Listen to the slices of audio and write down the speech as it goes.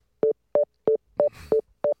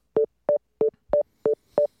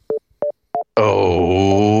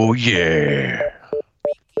Oh, yeah.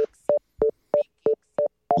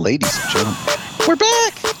 Ladies and gentlemen, we're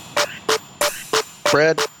back.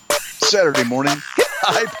 Brad, Saturday morning, hit the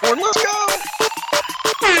high point. Let's go.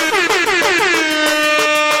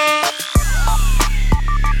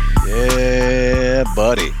 Yeah,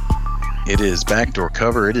 buddy. It is backdoor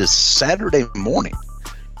cover. It is Saturday morning.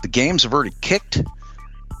 The games have already kicked.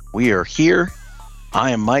 We are here.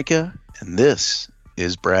 I am Micah, and this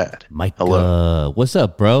is Brad. Micah, hello. What's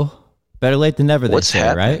up, bro? Better late than never, they say,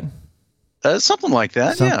 happening? Right? Something like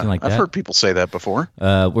that. Something like that. I've heard people say that before.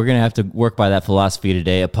 We're going to have to work by that philosophy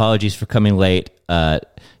today. Apologies for coming late.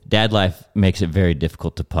 Dad life makes it very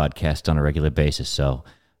difficult to podcast on a regular basis. So,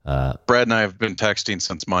 Brad and I have been texting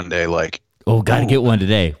since Monday, like, got to get one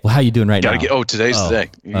today. Well, how you doing right now? Today's the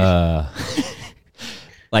day.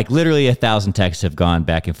 Like literally 1,000 texts have gone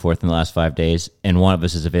back and forth in the last 5 days, and one of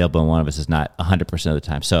us is available and one of us is not 100% of the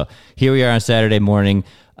time. So here we are on Saturday morning.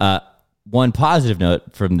 One positive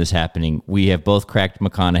note from this happening, we have both cracked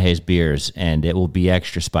McConaughey's beers, and it will be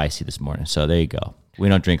extra spicy this morning. So there you go. We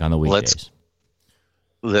don't drink on the weekdays.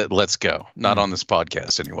 Let's go. Not on this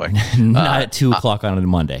podcast anyway. Not at 2 o'clock on a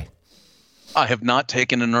Monday. I have not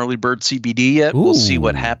taken an early bird CBD yet. Ooh. We'll see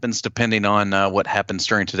what happens depending on what happens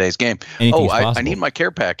during today's game. I need my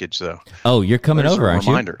care package, though. Oh, you're coming over, aren't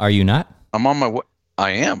you? Are you not? I'm on my way. I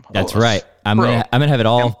am. That's right. I'm gonna have it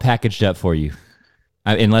all packaged up for you.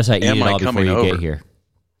 Unless I eat it all before you get here.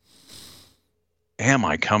 Am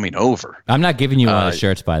I coming over? I'm not giving you one of the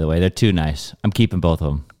shirts, by the way. They're too nice. I'm keeping both of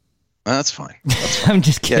them. That's fine. I'm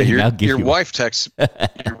just kidding. Your wife texts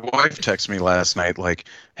me last night like,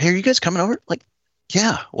 "Hey, are you guys coming over?" Like,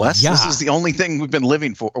 yeah, Wes. Yeah. This is the only thing we've been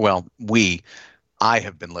living for. Well, I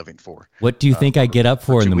have been living for. What do you think I get up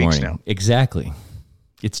for in the morning? Now. Exactly.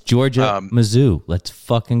 It's Georgia, Mizzou. Let's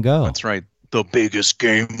fucking go. That's right. The biggest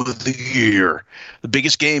game of the year. The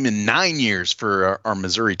biggest game in 9 years for our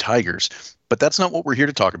Missouri Tigers. But that's not what we're here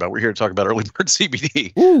to talk about. We're here to talk about Early Bird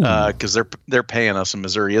CBD because they're paying us and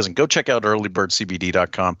Missouri isn't. Go check out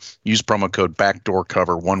earlybirdcbd.com. Use promo code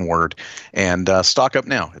backdoorcover, one word, and stock up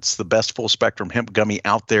now. It's the best full spectrum hemp gummy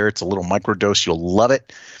out there. It's a little microdose. You'll love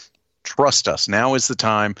it. Trust us. Now is the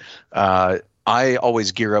time. I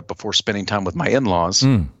always gear up before spending time with my in-laws.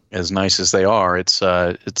 As nice as they are, it's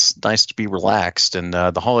nice to be relaxed, and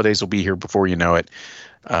the holidays will be here before you know it.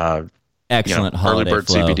 Excellent holiday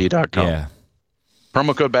earlybirdcbd.com. Yeah.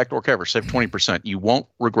 Promo code backdoor cover, save 20%. You won't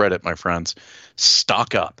regret it, my friends.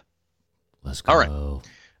 Stock up. Let's go. All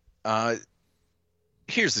right.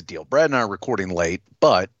 Here's the deal. Brad and I are recording late,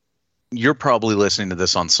 but you're probably listening to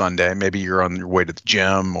this on Sunday. Maybe you're on your way to the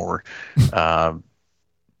gym or I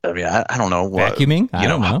don't know. Vacuuming? I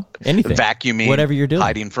don't know. Anything. Vacuuming. Whatever you're doing.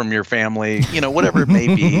 Hiding from your family. Whatever it may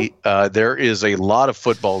be. There is a lot of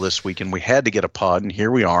football this week, and we had to get a pod, and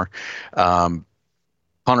here we are.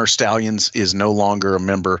 Hunter Stallions is no longer a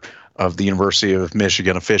member of the University of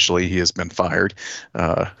Michigan officially. He has been fired.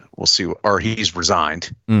 We'll see. Or he's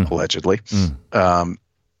resigned, allegedly.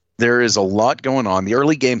 There is a lot going on. The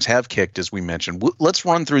early games have kicked, as we mentioned. Let's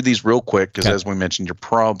run through these real quick because, as we mentioned, you're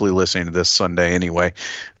probably listening to this Sunday anyway,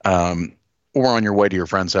 or on your way to your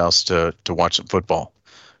friend's house to watch some football,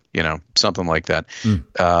 something like that.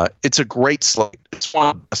 It's a great slate. It's one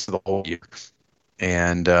of the best of the whole year.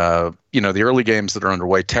 And, the early games that are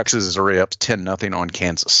underway, Texas is already up 10-0 on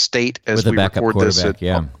Kansas State as we record this.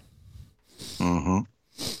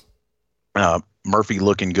 Murphy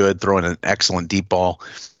looking good, throwing an excellent deep ball.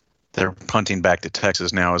 They're punting back to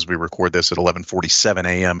Texas now as we record this at 11:47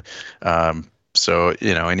 a.m. So,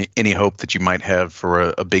 any hope that you might have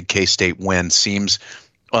for a big K-State win seems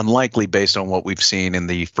unlikely based on what we've seen in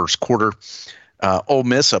the first quarter. Ole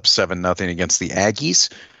Miss up 7-0 against the Aggies.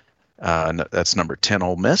 That's number 10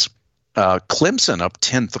 Ole Miss. Clemson up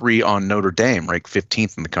 10-3 on Notre Dame, ranked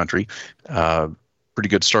 15th in the country. Pretty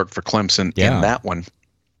good start for Clemson in that one.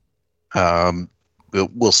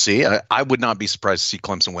 We'll see. I would not be surprised to see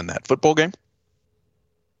Clemson win that football game.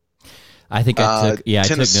 I think I took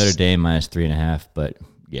Notre Dame minus 3.5, but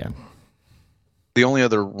yeah. The only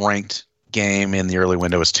other ranked game in the early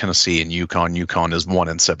window is Tennessee and UConn. UConn is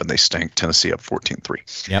 1-7. They stink. Tennessee up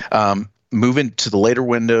 14-3. Yep. Moving to the later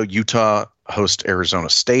window, Utah hosts Arizona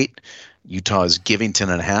State. Utah is giving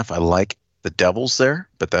 10.5. I like the Devils there,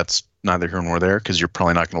 but that's neither here nor there because you're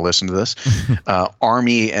probably not going to listen to this.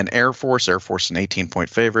 Army and Air Force. Air Force an 18-point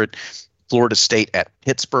favorite. Florida State at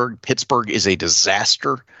Pittsburgh. Pittsburgh is a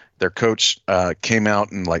disaster. Their coach came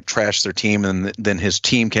out and trashed their team, and then his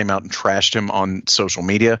team came out and trashed him on social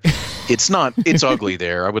media. It's ugly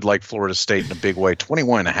there. I would like Florida State in a big way.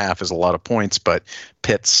 21.5 is a lot of points, but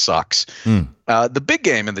Pitt sucks. The big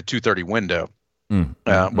game in the 2:30 window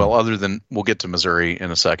Well, other than we'll get to Missouri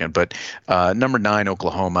in a second, but number 9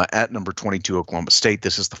 Oklahoma at number 22 Oklahoma State.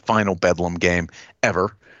 This is the final Bedlam game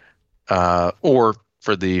ever, or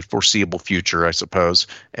for the foreseeable future, I suppose,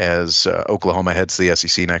 as Oklahoma heads to the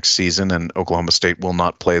SEC next season, and Oklahoma State will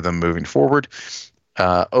not play them moving forward.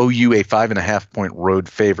 OU a 5.5-point road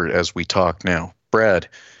favorite as we talk now. Brad,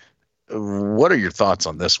 what are your thoughts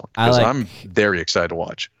on this one? Because I'm very excited to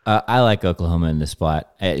watch. I like Oklahoma in this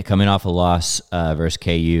spot. Coming off a loss versus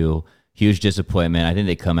KU, huge disappointment. I think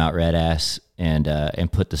they come out red ass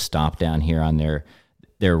and put the stomp down here on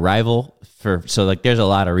their rival. There's a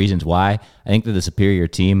lot of reasons why. I think they're the superior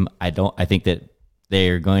team. I think that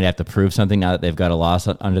they're going to have to prove something now that they've got a loss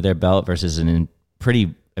under their belt versus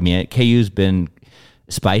KU's been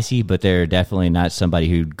spicy, but they're definitely not somebody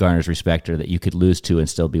who garners respect or that you could lose to and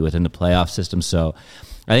still be within the playoff system. So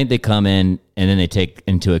I think they come in and then they take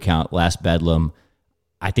into account last Bedlam.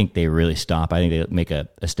 I think they really stomp. I think they make a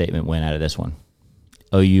statement win out of this one.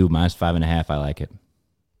 OU minus 5.5. I like it.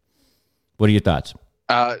 What are your thoughts?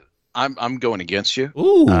 I'm going against you.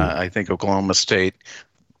 Ooh. I think Oklahoma State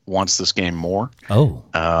wants this game more. Oh.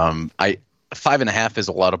 5.5 is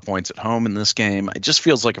a lot of points at home in this game. It just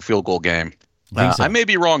feels like a field goal game. I may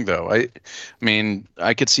be wrong, though. I mean,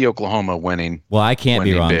 I could see Oklahoma winning. Well, I can't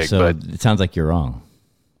be wrong, but it sounds like you're wrong.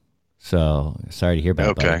 So sorry to hear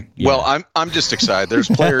about that. Okay. Yeah. Well, I'm just excited.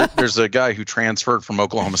 There's a guy who transferred from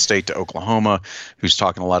Oklahoma State to Oklahoma who's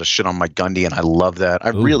talking a lot of shit on Mike Gundy, and I love that.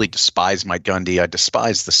 I really despise Mike Gundy. I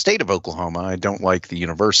despise the state of Oklahoma. I don't like the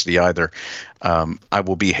university either. I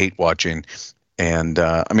will be hate watching. And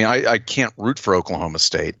I can't root for Oklahoma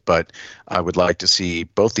State, but I would like to see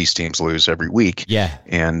both these teams lose every week. Yeah.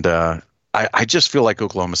 And I just feel like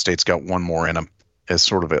Oklahoma State's got one more in them as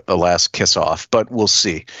sort of a last kiss off, but we'll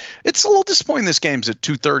see. It's a little disappointing. This game's at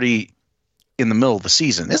 2:30 in the middle of the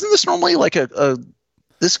season. Isn't this normally like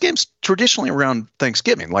this game's traditionally around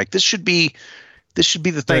Thanksgiving? Like this should be the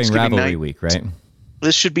Thanksgiving rivalry night week, right?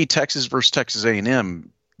 This should be Texas versus Texas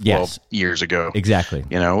A&M. Yes. 12 years ago. Exactly.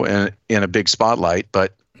 And in a big spotlight,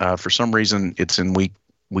 but for some reason it's in week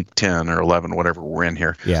 10 or 11, whatever we're in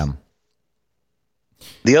here. Yeah.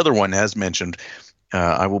 The other one, as mentioned,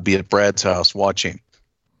 I will be at Brad's house watching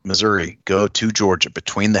Missouri go to Georgia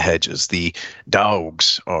between the hedges. The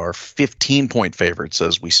Dogs are 15-point favorites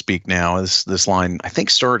as we speak now. This line, I think,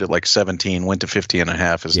 started at like 17, went to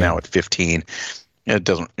 50.5, is now at 15. It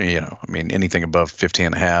doesn't, anything above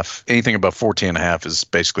 15.5, anything above 14.5 is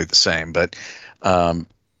basically the same. But I've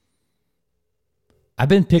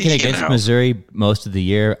been picking against Missouri most of the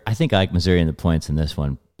year. I think I like Missouri in the points in this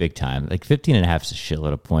one big time. Like 15.5 is a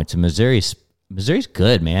shitload of points. And Missouri's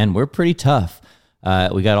good, man. We're pretty tough.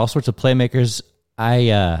 We got all sorts of playmakers.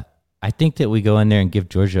 I think that we go in there and give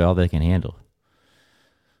Georgia all they can handle.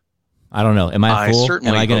 I don't know. Am I a fool?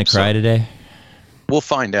 Am I going to cry today? We'll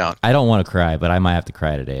find out. I don't want to cry, but I might have to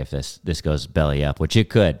cry today if this goes belly up, which it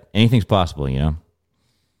could. Anything's possible,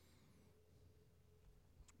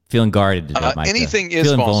 Feeling guarded today, Mike. Anything is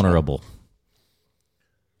feeling possible. Vulnerable.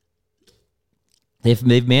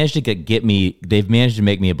 They've managed to get me. They've managed to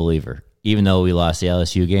make me a believer, even though we lost the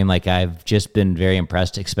LSU game. Like I've just been very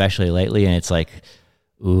impressed, especially lately, and it's like,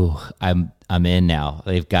 ooh, I'm in now.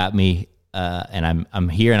 They've got me, and I'm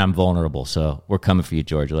here and I'm vulnerable. So we're coming for you,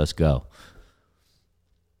 Georgia. Let's go.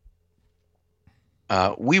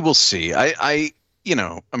 We will see. No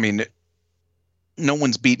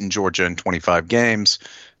one's beaten Georgia in 25 games.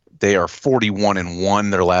 They are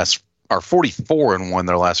 41-1 their last, or 44-1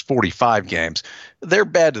 their last 45 games. They're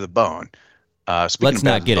bad to the bone. Let's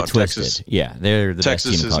not get it twisted. Texas, they're the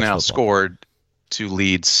Texas best team in has now college football. scored to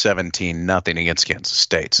lead 17-0 against Kansas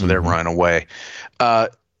State, so they're running away.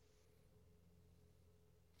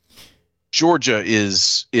 Georgia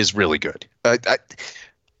is really good.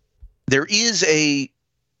 There's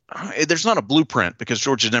not a blueprint because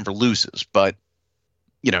Georgia never loses, but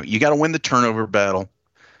you got to win the turnover battle.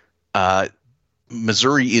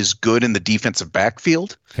 Missouri is good in the defensive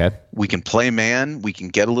backfield. Okay. We can play man. We can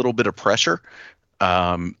get a little bit of pressure.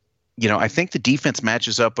 I think the defense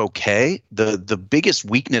matches up okay. The biggest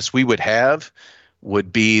weakness we would have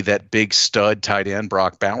would be that big stud tight end,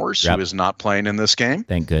 Brock Bowers, who is not playing in this game.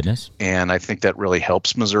 Thank goodness. And I think that really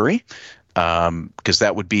helps Missouri because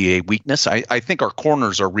that would be a weakness. I think our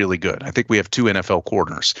corners are really good. I think we have 2 NFL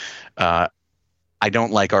corners. I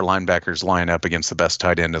don't like our linebackers line up against the best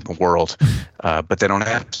tight end in the world, but they don't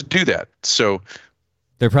have to do that. So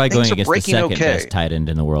they're probably going against the second best tight end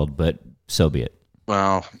in the world, but so be it.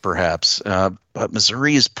 Well, perhaps, but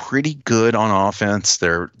Missouri is pretty good on offense.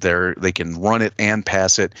 They can run it and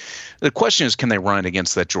pass it. The question is, can they run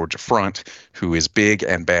against that Georgia front, who is big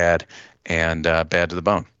and bad? and bad to the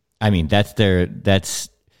bone. I mean, that's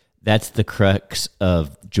the crux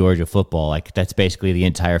of Georgia football. Like, that's basically the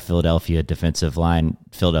entire Philadelphia defensive line,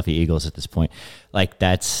 Philadelphia Eagles at this point. Like,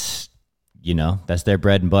 that's their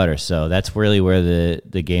bread and butter. So that's really where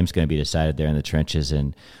the game's going to be decided there in the trenches,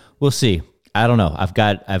 and we'll see. I don't know. I've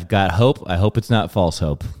got hope. I hope it's not false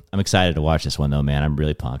hope. I'm excited to watch this one though, man. I'm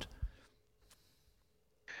really pumped.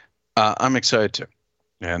 I'm excited too.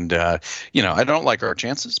 And, I don't like our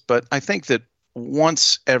chances, but I think that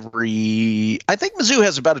I think Mizzou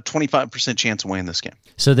has about a 25% chance of winning this game.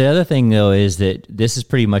 So the other thing, though, is that this is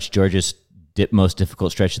pretty much Georgia's most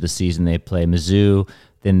difficult stretch of the season. They play Mizzou,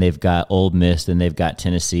 then they've got Ole Miss, then they've got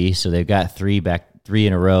Tennessee. So they've got three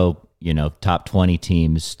in a row, top 20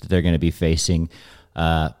 teams that they're going to be facing.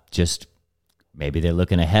 Just maybe they're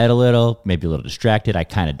looking ahead a little, maybe a little distracted. I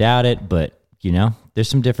kind of doubt it, but, there's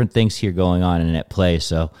some different things here going on and at play.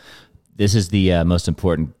 So this is the most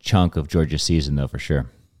important chunk of Georgia's season, though, for sure.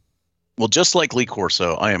 Well, just like Lee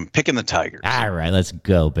Corso, I am picking the Tigers. All right, let's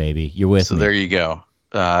go, baby. You're with me. So there you go.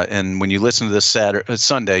 And when you listen to this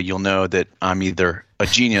Sunday, you'll know that I'm either a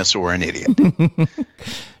genius or an idiot.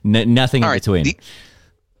 Nothing in between.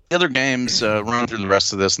 The other games, run through the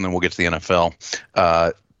rest of this, and then we'll get to the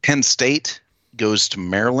NFL. Penn State goes to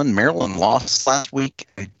Maryland. Maryland lost last week,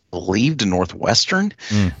 I believe, to Northwestern.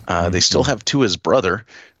 They still have Tua's brother,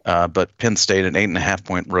 but Penn State, an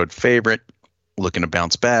 8.5-point road favorite, looking to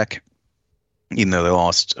bounce back, even though they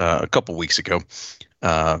lost a couple weeks ago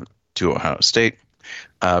to Ohio State.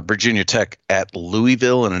 Virginia Tech at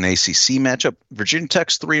Louisville in an ACC matchup. Virginia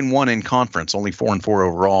Tech's 3-1 in conference, only 4-4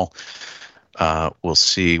 overall. We'll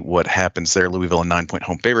see what happens there. Louisville, a 9-point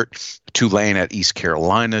home favorite. Tulane at East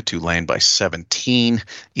Carolina. Tulane by 17.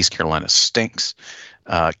 East Carolina stinks.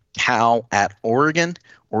 Cal at Oregon.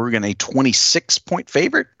 Oregon, a 26-point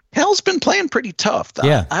favorite. Cal's been playing pretty tough.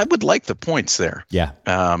 Yeah. I would like the points there. Yeah.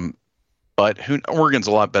 But Oregon's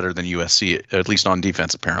a lot better than USC, at least on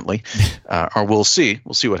defense, apparently. Or we'll see.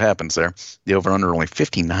 We'll see what happens there. The over-under only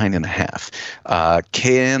 59.5.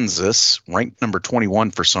 Kansas, ranked number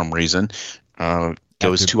 21 for some reason,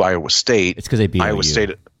 goes to Iowa State. It's because they beat Iowa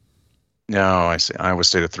State. I say Iowa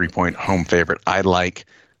State, a 3-point home favorite. I like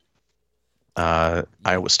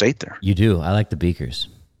Iowa State there. You do. I like the Beakers.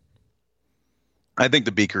 I think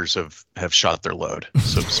the Beakers have shot their load,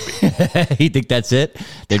 so to speak. You think that's it?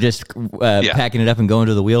 They're just packing it up and going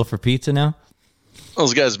to the wheel for pizza now?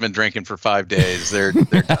 Those guys have been drinking for 5 days. They're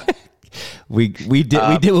done. we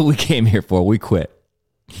did what we came here for. We quit.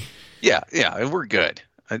 Yeah, we're good.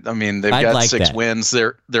 I mean, they've got 6 wins.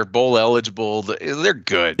 They're bowl eligible. They're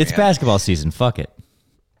good. It's basketball season. Fuck it.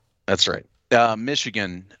 That's right.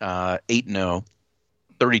 Michigan, 8-0,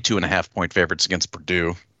 32.5-point favorites against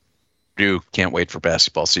Purdue. Purdue can't wait for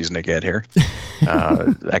basketball season to get here.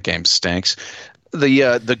 That game stinks.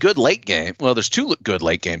 The good late game. Well, there's 2 good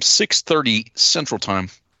late games. 6:30 Central Time.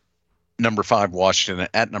 Number 5 Washington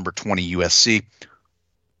at number 20 USC.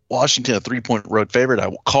 Washington, a 3-point road favorite. I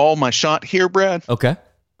will call my shot here, Brad. Okay.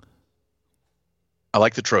 I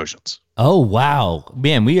like the Trojans. Oh, wow.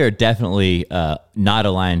 Man, we are definitely not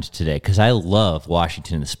aligned today because I love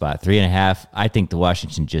Washington in the spot. 3.5. I think the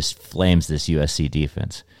Washington just flames this USC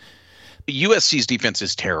defense. USC's defense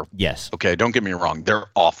is terrible. Yes. Okay, don't get me wrong. They're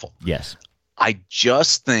awful. Yes. I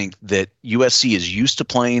just think that USC is used to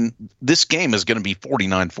playing. This game is going to be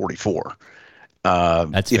 49-44,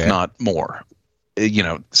 That's if fair. not more.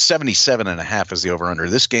 77.5 is the over-under.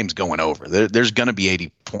 This game's going over. There's going to be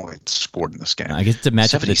 80 points scored in this game. I guess it's a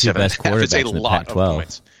matchup of the 2 best quarterbacks in the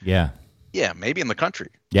Pac-12. Yeah. Yeah, maybe in the country.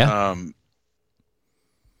 Yeah.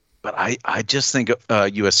 But I just think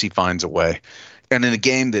USC finds a way. And in a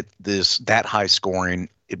game that high scoring,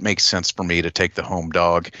 it makes sense for me to take the home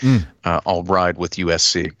dog. I'll ride with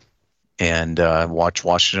USC and watch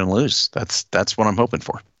Washington lose. That's what I'm hoping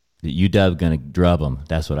for. The UW going to drub them.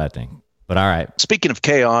 That's what I think. But all right. Speaking of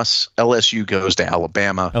chaos, LSU goes to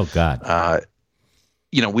Alabama. Oh, God.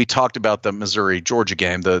 We talked about the Missouri-Georgia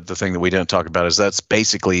game. The thing that we didn't talk about is that's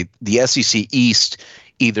basically the SEC East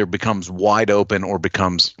either becomes wide open or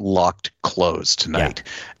becomes locked closed tonight.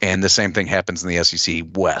 Yeah. And the same thing happens in the SEC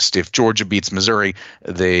West. If Georgia beats Missouri,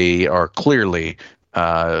 they are clearly,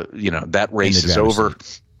 that race is over.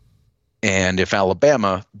 And if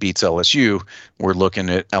Alabama beats LSU, we're looking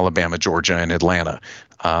at Alabama, Georgia, and Atlanta.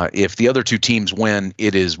 If the other 2 teams win,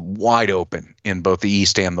 it is wide open in both the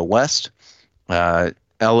East and the West.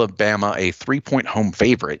 Alabama, a 3-point home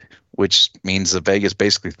favorite, which means that Vegas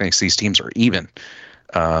basically thinks these teams are even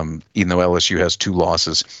though LSU has 2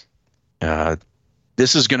 losses.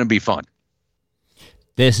 This is going to be fun.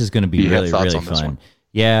 This is going to be really, really fun.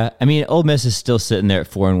 Yeah, I mean, Ole Miss is still sitting there at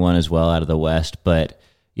 4-1 as well out of the West, but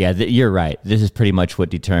yeah, you're right. This is pretty much what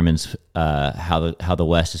determines how the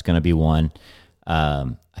West is going to be won.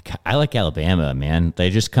 I like Alabama, man. They're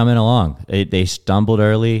just coming along. They stumbled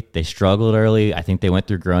early. They struggled early. I think they went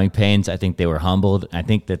through growing pains. I think they were humbled. I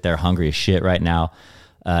think that they're hungry as shit right now.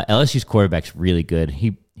 LSU's quarterback's really good.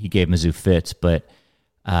 He gave Mizzou fits, but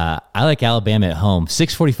I like Alabama at home.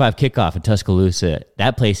 6:45 kickoff in Tuscaloosa.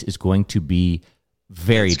 That place is going to be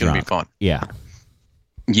very It's going to be fun. Yeah.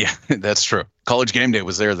 Yeah, that's true. College game day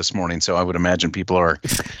was there this morning, so I would imagine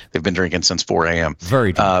they've been drinking since 4 a.m.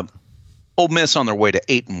 Very drunk. Ole Miss on their way to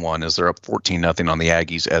 8-1 as they're up 14-0 on the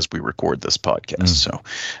Aggies as we record this podcast. So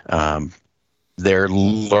they're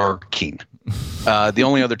lurking. The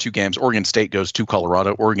only other two games, Oregon State goes to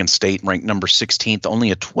Colorado. Oregon State ranked number 16th,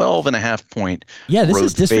 only a 12.5 point. Yeah, this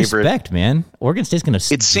is disrespect, favorite. Man. Oregon State's going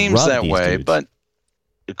to. It seems that way, but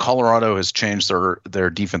Colorado has changed their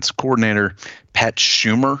defense coordinator. Pat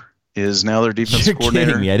Schumer is now their defense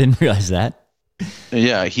coordinator. Kidding me. I didn't realize that.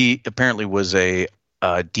 Yeah, he apparently was a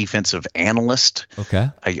defensive analyst. Okay.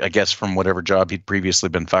 I guess from whatever job he'd previously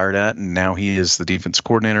been fired at, and now he is the defense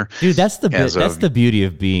coordinator. Dude, that's the beauty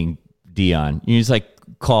of being Dion. You just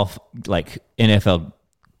call NFL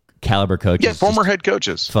caliber coaches. Yeah, former head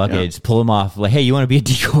coaches. Fuck it, just pull them off. Like, hey, you want to be a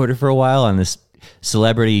D coordinator for a while on this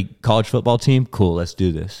celebrity college football team? Cool, let's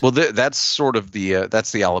do this. Well, that's sort of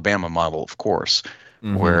that's the Alabama model, of course,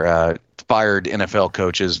 where fired NFL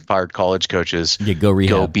coaches, fired college coaches, go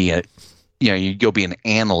rehab. You go be an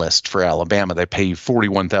analyst for Alabama. They pay you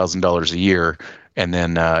 $41,000 a year, and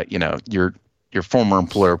then your former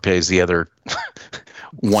employer pays the other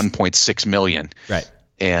 $1.6 million. Right.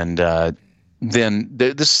 And then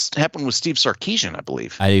this happened with Steve Sarkisian, I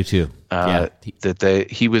believe. I do too.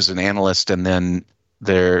 He was an analyst, and then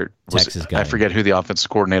there was Texas guy. I forget who the offensive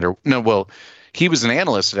coordinator. No, well, he was an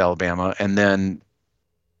analyst at Alabama, and then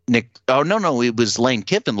it was Lane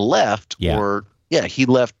Kiffin left. Yeah. He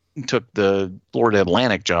left. Took the Florida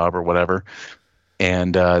Atlantic job or whatever,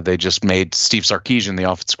 and they just made Steve Sarkisian the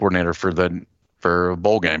offensive coordinator for a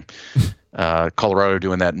bowl game. Colorado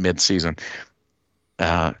doing that mid-season.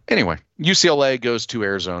 Anyway, UCLA goes to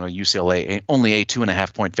Arizona. UCLA only a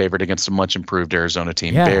 2.5 point favorite against a much improved Arizona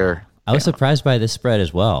team. Yeah, I was surprised by this spread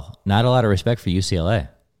as well. Not a lot of respect for UCLA.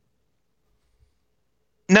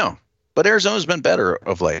 No, but Arizona's been better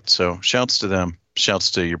of late. So shouts to them.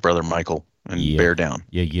 Shouts to your brother Michael. And bear down.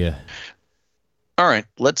 Yeah. All right,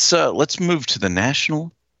 let's move to the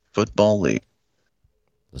National Football League.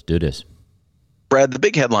 Let's do this. Brad, the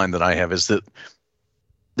big headline that I have is that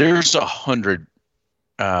there's 100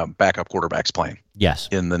 backup quarterbacks playing. Yes.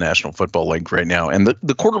 In the National Football League right now, and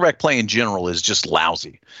the quarterback play in general is just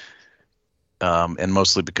lousy. And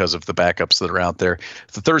mostly because of the backups that are out there.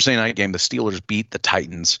 The Thursday night game, the Steelers beat the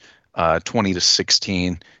Titans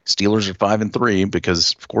 20-16. Steelers are 5-3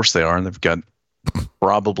 because of course they are, and they've got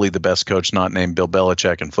probably the best coach not named Bill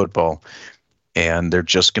Belichick in football, and they're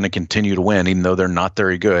just going to continue to win even though they're not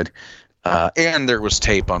very good. And there was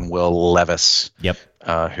tape on Will Levis,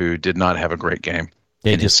 who did not have a great game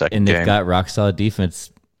in his second game. And they've got rock solid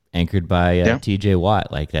defense anchored by T.J.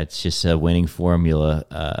 Watt. Like that's just a winning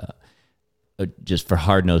formula. Just for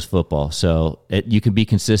hard-nosed football. So you can be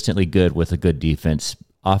consistently good with a good defense.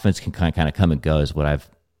 Offense can kind of come and go is what I've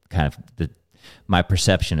my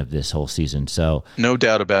perception of this whole season. So no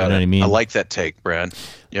doubt about it. What I mean? I like that take, Brad.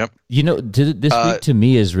 Yep. This week to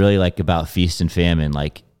me is really like about feast and famine.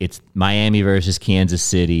 Like it's Miami versus Kansas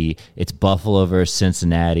City. It's Buffalo versus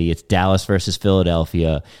Cincinnati. It's Dallas versus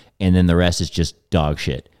Philadelphia. And then the rest is just dog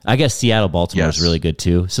shit. I guess Seattle, Baltimore is really good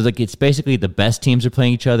too. So like it's basically the best teams are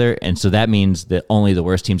playing each other, and so that means that only the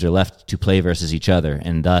worst teams are left to play versus each other,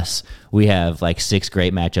 and thus we have like 6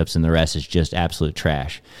 great matchups, and the rest is just absolute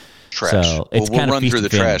trash. So it's we'll run through the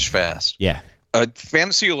trash fast. Yeah.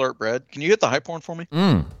 Fantasy alert, Brad. Can you hit the hype horn for me? See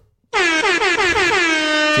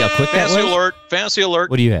how quick Fantasy that was? alert. Fantasy alert.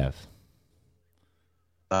 What do you have?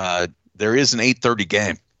 There is an 8:30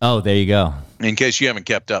 game. Oh, there you go. In case you haven't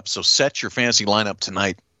kept up, so set your fantasy lineup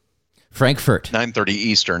tonight. Frankfurt, 9:30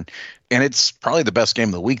 Eastern, and it's probably the best game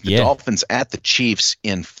of the week. The Dolphins at the Chiefs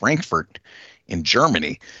in Frankfurt, in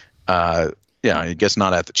Germany. I guess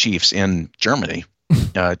not at the Chiefs in Germany.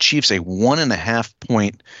 Chiefs a 1.5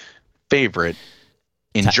 point favorite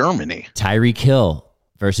in Germany. Tyreek Hill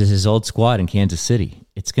versus his old squad in Kansas City.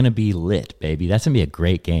 It's going to be lit, baby. That's going to be a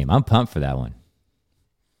great game. I'm pumped for that one.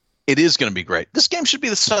 It is going to be great. This game should be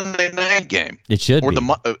the Sunday night game. It should be.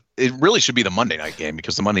 It really should be the Monday night game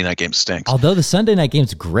because the Monday night game stinks. Although the Sunday night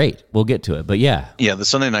game's great. We'll get to it, but yeah. Yeah, the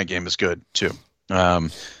Sunday night game is good too.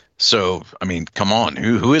 So, I mean, come on,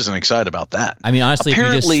 who isn't excited about that? I mean, honestly,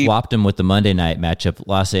 Apparently, if you just swapped them with the Monday night matchup,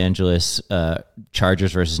 Los Angeles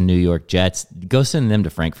Chargers versus New York Jets, go send them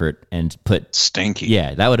to Frankfurt and put stinky.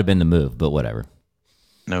 Yeah, that would have been the move, but whatever.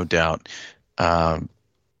 No doubt.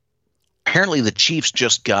 Apparently, the Chiefs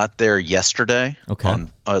just got there yesterday. Okay.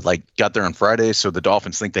 Got there on Friday, so the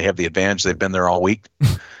Dolphins think they have the advantage. They've been there all week.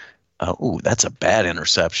 That's a bad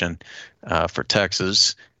interception for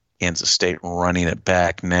Texas. Kansas State running it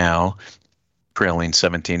back now, trailing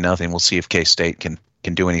 17-0. We'll see if K-State can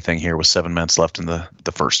do anything here with 7 minutes left in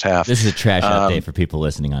the first half. This is a trash update for people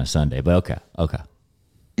listening on a Sunday, but okay.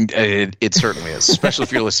 It certainly is, especially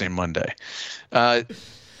if you're listening Monday.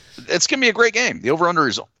 It's going to be a great game. The over-under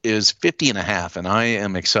is 50.5, and I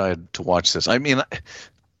am excited to watch this. I mean,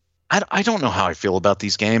 I don't know how I feel about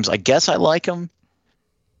these games. I guess I like them.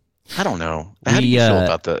 I don't know. How do you feel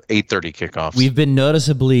about the 8:30 kickoffs? We've been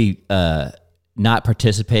noticeably not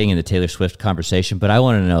participating in the Taylor Swift conversation, but I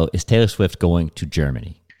want to know, is Taylor Swift going to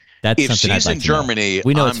Germany? That's if something she's I'd like in to know. Germany,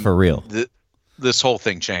 We know it's for real. This whole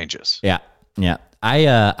thing changes. Yeah.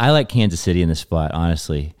 I like Kansas City in this spot,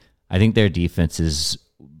 honestly. I think their defense is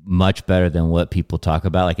much better than what people talk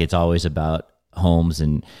about. Like, it's always about Holmes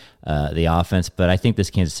and the offense, but I think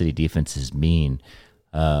this Kansas City defense is mean.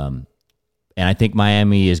 And I think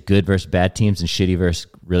Miami is good versus bad teams and shitty versus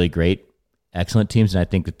really great, excellent teams. And I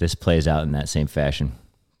think that this plays out in that same fashion.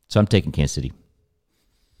 So I'm taking Kansas City.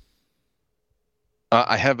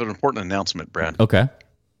 I have an important announcement, Brad. Okay.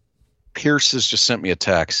 Pierce has just sent me a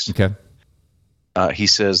text. Okay. He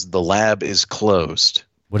says the lab is closed.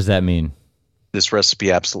 What does that mean? This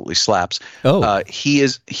recipe absolutely slaps. Oh. He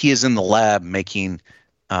is in the lab making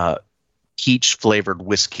peach flavored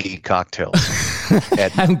whiskey cocktails.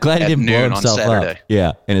 I'm glad he didn't blow himself up.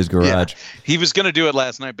 Yeah, in his garage. Yeah. He was going to do it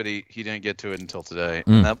last night, but he didn't get to it until today.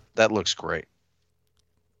 And that looks great.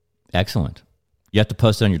 Excellent. You have to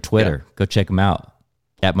post it on your Twitter. Yeah. Go check him out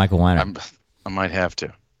at Michael Weiner. I might have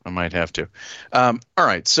to. All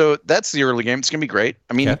right, so that's the early game. It's going to be great.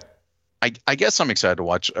 I mean, I guess I'm excited to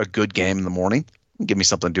watch a good game in the morning. Give me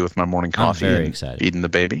something to do with my morning coffee. I'm very excited. Feeding the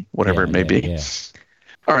baby, whatever it may be. Yeah.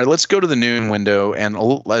 All right, let's go to the noon window. And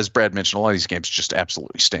as Brad mentioned, a lot of these games just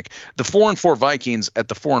absolutely stink. The 4-4 Vikings at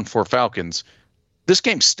the 4-4 Falcons. This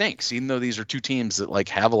game stinks, even though these are two teams that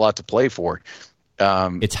have a lot to play for.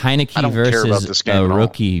 It's Heineke versus a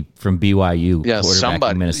rookie from BYU,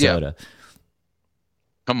 quarterback in Minnesota. Yeah.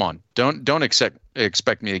 Come on, don't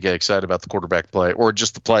expect me to get excited about the quarterback play or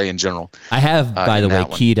just the play in general. I have, by the way,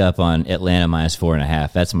 keyed up on Atlanta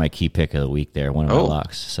 -4.5. That's my key pick of the week there, one of my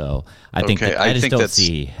locks. So I think I just don't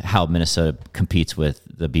see how Minnesota competes with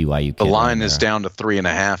the BYU kid. The line is down to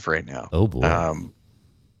 3.5 right now. Oh boy,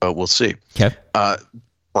 but we'll see. Okay.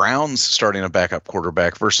 Browns starting a backup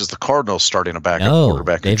quarterback versus the Cardinals starting a backup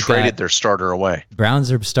quarterback and traded their starter away.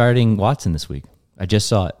 Browns are starting Watson this week. I just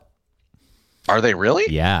saw it. Are they really?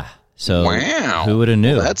 Yeah. So wow. Who would have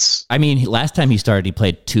knew? Well, last time he started, he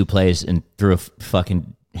played 2 plays and threw a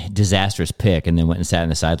fucking disastrous pick and then went and sat on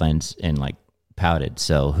the sidelines and pouted.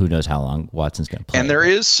 So who knows how long Watson's going to play. And there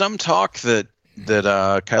is some talk that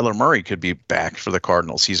Kyler Murray could be back for the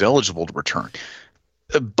Cardinals. He's eligible to return.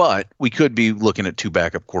 But we could be looking at 2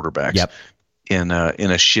 backup quarterbacks in a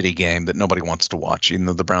shitty game that nobody wants to watch, even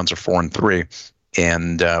though the Browns are 4-3.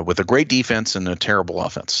 And with a great defense and a terrible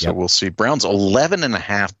offense. So we'll see. Browns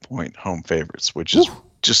 11.5-point home favorites, which is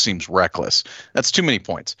just seems reckless. That's too many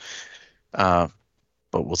points. But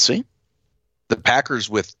we'll see. The Packers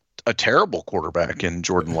with a terrible quarterback in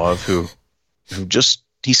Jordan Love, who just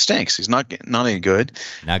he stinks. He's not any good.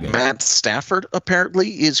 Not good. Matt Stafford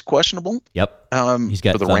apparently is questionable. Yep. He's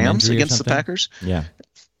got for the Rams against the Packers. Yeah.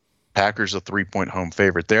 Packers a 3-point home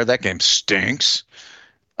favorite there. That game stinks.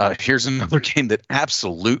 Here's another game that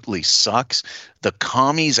absolutely sucks. The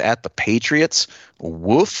Commies at the Patriots.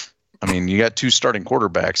 Woof. I mean, you got 2 starting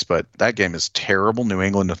quarterbacks, but that game is terrible. New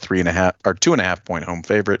England a 2.5-point home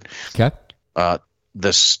favorite. Okay.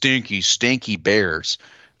 The stinky Bears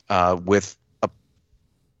with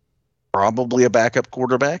probably a backup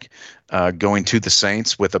quarterback going to the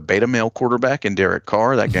Saints with a beta male quarterback in Derek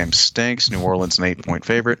Carr. That game stinks. New Orleans an 8-point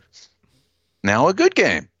favorite. Now a good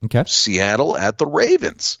game. Okay. Seattle at the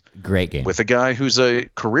Ravens. Great game. With a guy who's a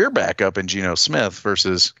career backup in Geno Smith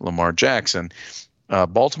versus Lamar Jackson.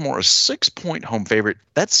 Baltimore a 6-point home favorite.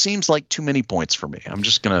 That seems like too many points for me.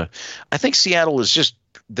 I think Seattle is just,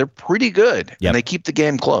 they're pretty good. And they keep the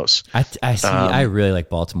game close. I see. I really like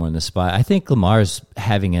Baltimore in this spot. I think Lamar's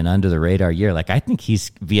having an under the radar year. I think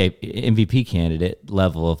he's MVP candidate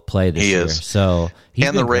level of play this year. So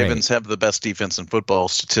and the Ravens have the best defense in football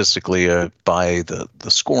statistically by the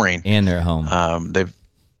scoring. And they're at home.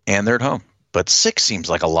 and they're at home. But 6 seems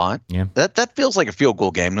like a lot. Yeah. That feels like a field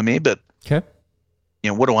goal game to me. But Okay.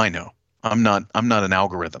 what do I know? I'm not an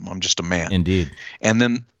algorithm. I'm just a man. Indeed. And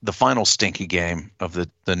then the final stinky game of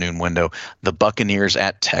the noon window, the Buccaneers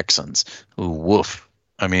at Texans. Ooh, woof.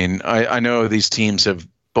 I mean, I know these teams have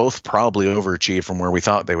both probably overachieved from where we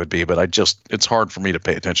thought they would be, but it's hard for me to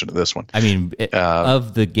pay attention to this one. I mean,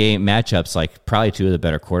 of the game matchups, like probably two of the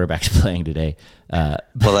better quarterbacks playing today. Well,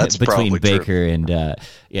 that's between probably Baker true.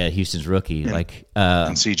 and Houston's rookie, and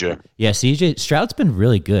CJ. Yeah, CJ Stroud's been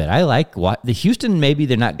really good. I like the Houston. Maybe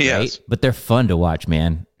they're not great, Yes. but they're fun to watch,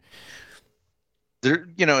 man. They're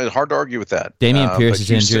it's hard to argue with that. Damian Pierce but is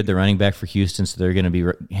Houston- injured, the running back for Houston, so they're going to be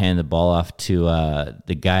handing the ball off to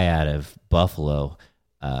the guy out of Buffalo.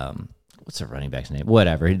 What's the running back's name?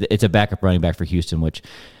 Whatever. It's a backup running back for Houston, which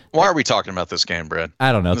Why are we talking about this game, Brad?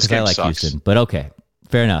 I don't know This because I game like sucks. Houston. But okay,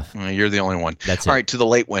 fair enough. You're the only one. That's All it. right, to the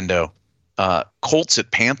late window. Colts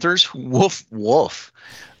at Panthers. Woof, woof.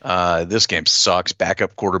 This game sucks.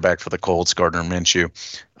 Backup quarterback for the Colts, Gardner Minshew,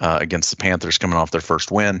 against the Panthers coming off their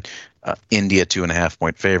first win. India,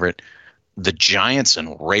 2.5-point favorite. The Giants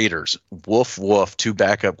and Raiders. Woof, woof. 2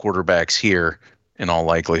 backup quarterbacks here in all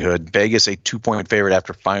likelihood. Vegas, a 2-point favorite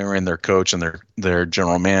after firing their coach and their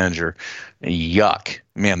general manager. Yuck.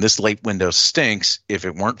 Man, this late window stinks. If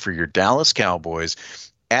it weren't for your Dallas Cowboys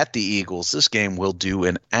at the Eagles, this game will do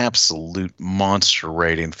an absolute monster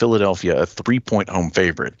rating. Philadelphia, a 3-point home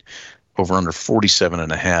favorite, over under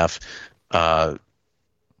 47.5.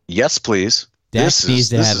 Yes, please. Dak needs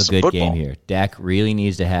to have a good game here. Dak really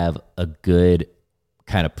needs to have a good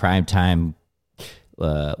kind of primetime,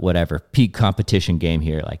 peak competition game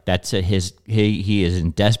here. Like that's he is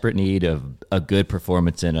in desperate need of a good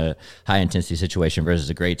performance in a high intensity situation versus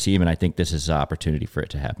a great team, and I think this is an opportunity for it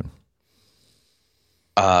to happen.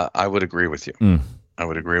 I would agree with you. I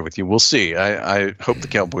would agree with you. We'll see. I hope the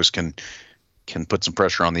Cowboys can put some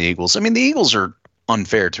pressure on the Eagles. I mean, the Eagles are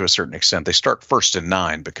unfair to a certain extent. They start 1st and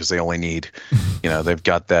 9 because they only need, they've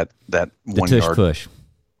got that The 1 tush yard push.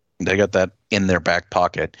 They got that in their back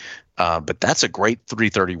pocket. But that's a great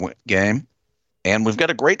 3:30 game. And we've got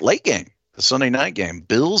a great late game, the Sunday night game.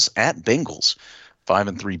 Bills at Bengals.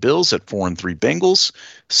 5-3 Bills at 4-3 Bengals.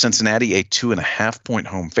 Cincinnati, a 2.5-point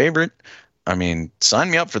home favorite. I mean, sign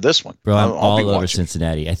me up for this one. Bro, I'm I'll be all over watching.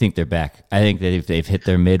 Cincinnati. I think they're back. I think that if they've hit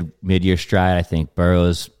their mid-year stride, I think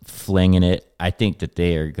Burrow's flinging it. I think that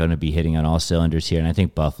they are going to be hitting on all cylinders here, and I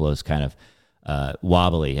think Buffalo's kind of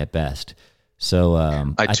wobbly at best. So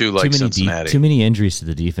I too like Cincinnati. Too many injuries to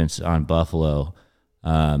the defense on Buffalo.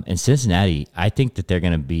 And Cincinnati, I think that they're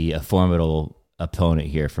going to be a formidable opponent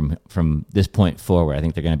here from this point forward. I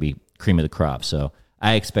think they're going to be cream of the crop. So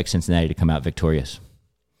I expect Cincinnati to come out victorious.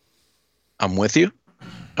 I'm with you.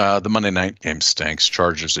 The Monday night game stinks.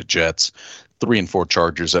 Chargers at Jets. 3-4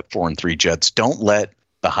 Chargers at 4-3 Jets. Don't let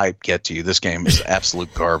the hype get to you. This game is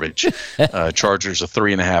absolute garbage. Chargers a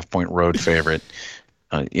 3.5-point road favorite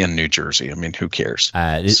in New Jersey. I mean, who cares?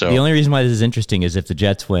 The only reason why this is interesting is if the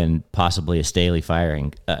Jets win possibly a Staley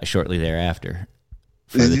firing shortly thereafter.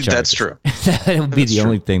 For the Chargers. That's true. That would be the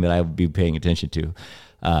only thing that I would be paying attention to.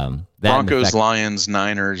 Broncos, Lions,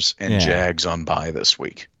 Niners, and Jags on bye this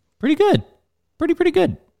week. Pretty good. Pretty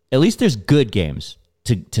good. At least there's good games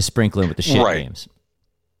to sprinkle in with the shit games.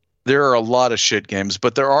 There are a lot of shit games,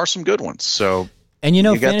 but there are some good ones. So, and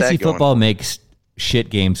fantasy football makes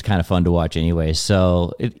shit games kind of fun to watch anyway.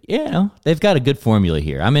 So, they've got a good formula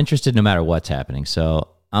here. I'm interested no matter what's happening. So,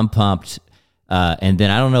 I'm pumped. And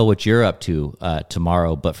then I don't know what you're up to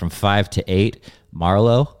tomorrow, but from 5 to 8,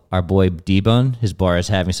 Marlo, our boy D-Bone, his bar is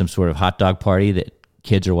having some sort of hot dog party that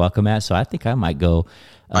kids are welcome at. So, I think I might go.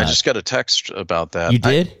 I just got a text about that. You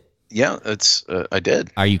did? I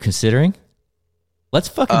did. Are you considering? Let's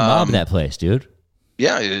fucking mob that place, dude.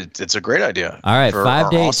 Yeah, it's a great idea. All right,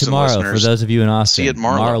 5 to 8 tomorrow for those of you in Austin. See you at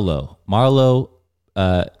Marlo. Marlo,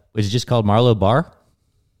 is it just called Marlo Bar?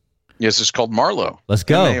 Yes, it's called Marlo. Let's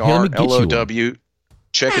go. MARLOW.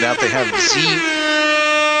 Check it out. They have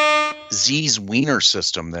Z's Wiener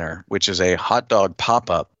System there, which is a hot dog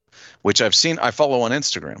pop-up, which I've seen. I follow on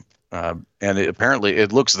Instagram. And apparently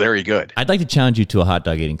it looks very good. I'd like to challenge you to a hot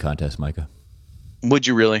dog eating contest, Micah. Would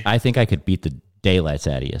you really? I think I could beat the daylights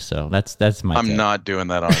out of you. So that's my. I'm not doing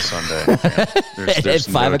that on a Sunday. There's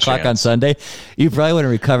at 5 o'clock chance. on Sunday, you probably want to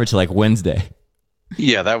recover to like Wednesday.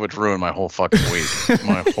 Yeah, that would ruin my whole fucking week.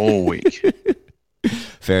 My whole week.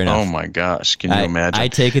 Fair enough. Oh my gosh, can you imagine? I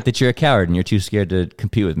take it that you're a coward and you're too scared to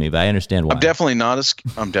compete with me, but I understand why. I'm definitely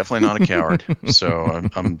not a coward. So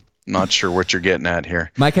I'm not sure what you're getting at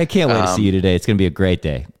here. Mike, I can't wait to see you today. It's going to be a great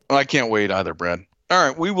day. I can't wait either, Brad. All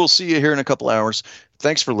right, we will see you here in a couple hours.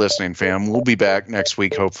 thanks for listening, fam. We'll be back next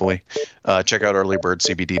week, hopefully. Check out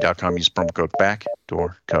earlybirdcbd.com. Use promo code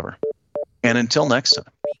BACKDOORCOVER. And until next time,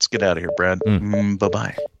 let's get out of here, Brad.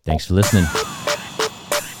 Bye-bye. Thanks for listening.